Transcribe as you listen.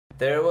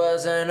There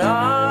was an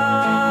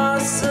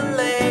oscillating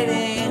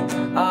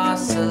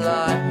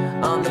ocelot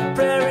on the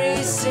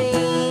prairie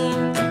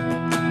scene,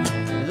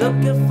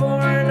 looking for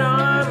an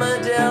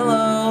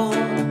armadillo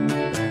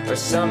or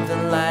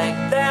something like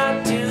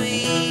that to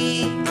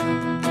eat.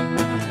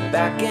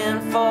 Back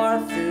and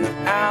forth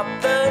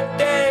throughout the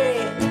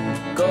day,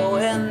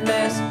 going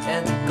this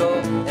and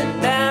going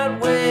that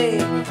way.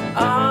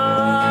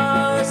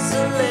 Oscillating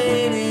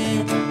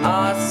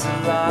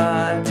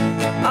ocelot,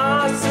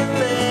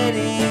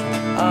 oscillating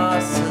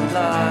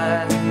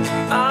ocelot,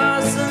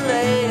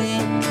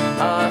 oscillating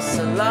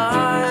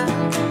ocelot.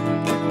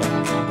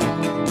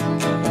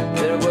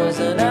 There was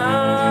an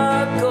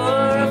agoraphobic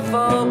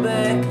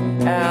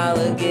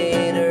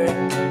alligator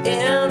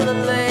in the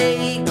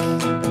lake.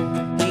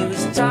 He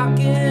was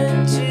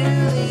talking to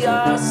the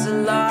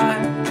Ocelot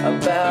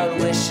about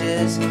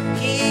wishes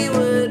he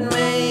would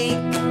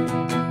make,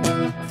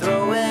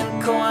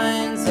 throwing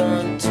coins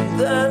onto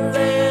the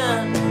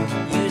land,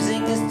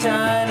 using his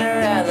tiny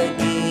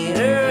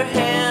alligator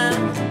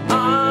hand.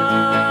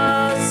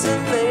 Oscillating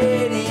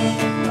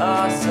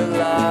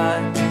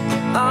ocelot,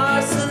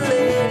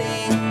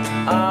 oscillating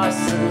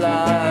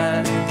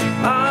ocelot,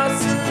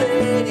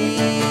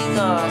 oscillating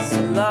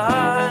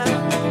ocelot.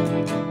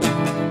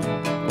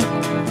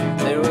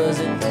 There was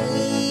an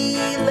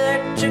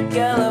electric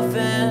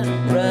elephant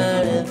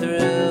running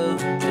through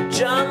the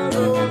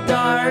jungle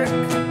dark,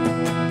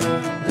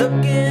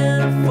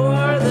 looking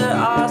for the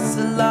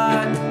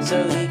Ocelot so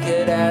he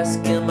could ask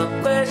him a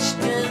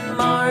question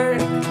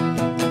mark.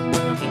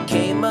 He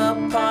came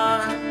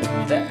upon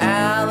the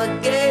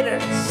alligator,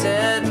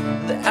 said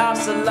the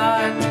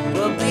Ocelot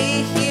will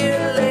be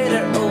here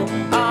later. Oh,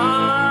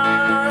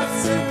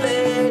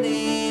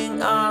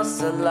 oscillating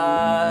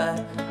ocelot,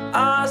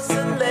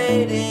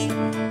 oscillating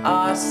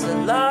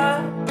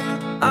ocelot,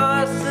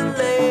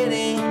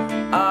 oscillating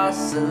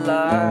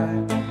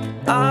ocelot,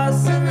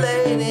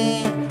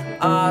 oscillating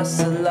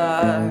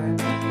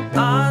ocelot,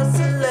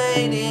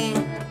 oscillating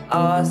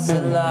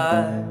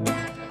ocelot,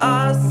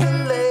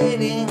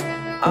 oscillating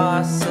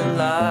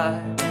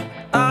ocelot,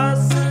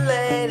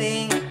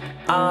 oscillating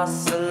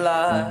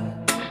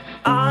ocelot,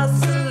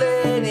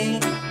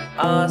 oscillating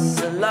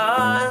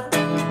ocelot,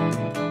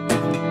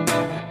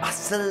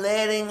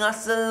 oscillating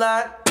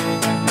ocelot.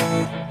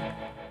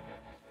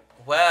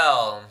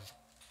 Well,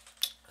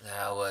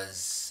 that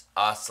was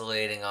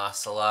Oscillating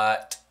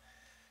Ocelot,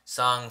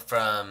 song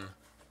from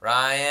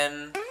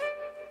Ryan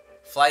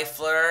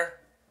Fleifler.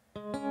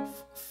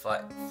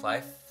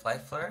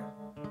 Fleifler?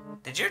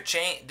 Did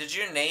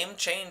your name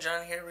change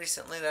on here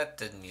recently? That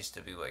didn't used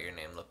to be what your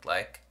name looked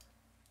like.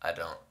 I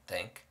don't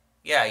think.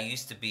 Yeah, it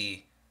used to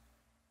be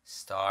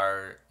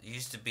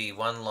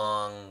one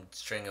long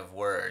string of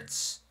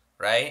words,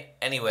 right?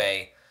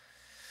 Anyway,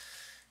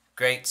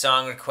 great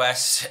song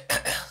request.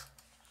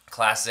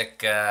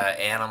 Classic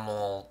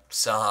animal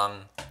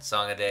song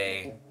a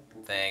day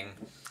thing.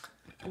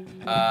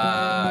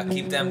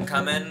 Keep them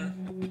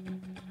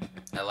coming.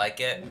 I like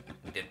it.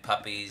 We did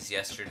puppies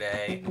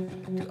yesterday.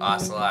 Do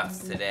ocelots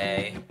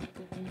today.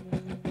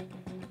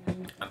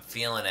 I'm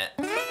feeling it.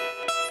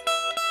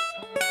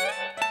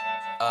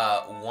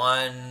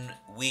 1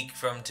 week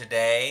from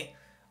today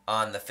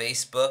on the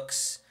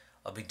Facebooks,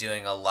 I'll be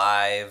doing a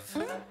live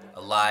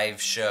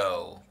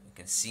show. You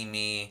can see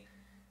me,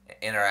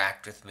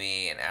 interact with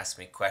me, and ask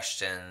me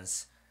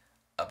questions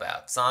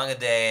about Song a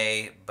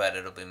Day, but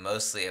it'll be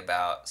mostly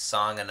about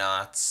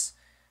Songonauts,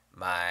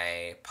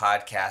 my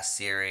podcast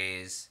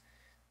series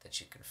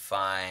that you can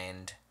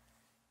find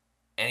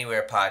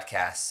anywhere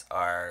podcasts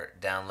are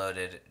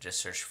downloaded. Just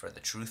search for The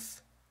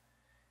Truth.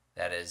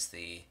 That is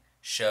the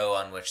show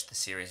on which the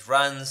series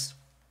runs.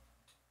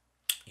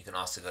 You can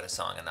also go to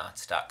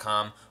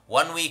songonauts.com.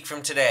 1 week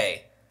from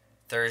today,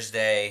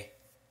 Thursday,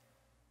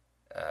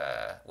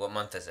 what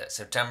month is it?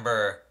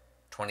 September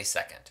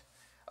 22nd.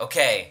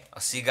 Okay,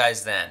 I'll see you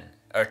guys then,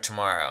 or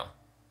tomorrow,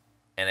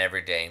 and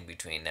every day in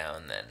between now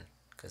and then,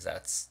 because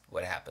that's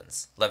what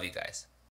happens. Love you guys.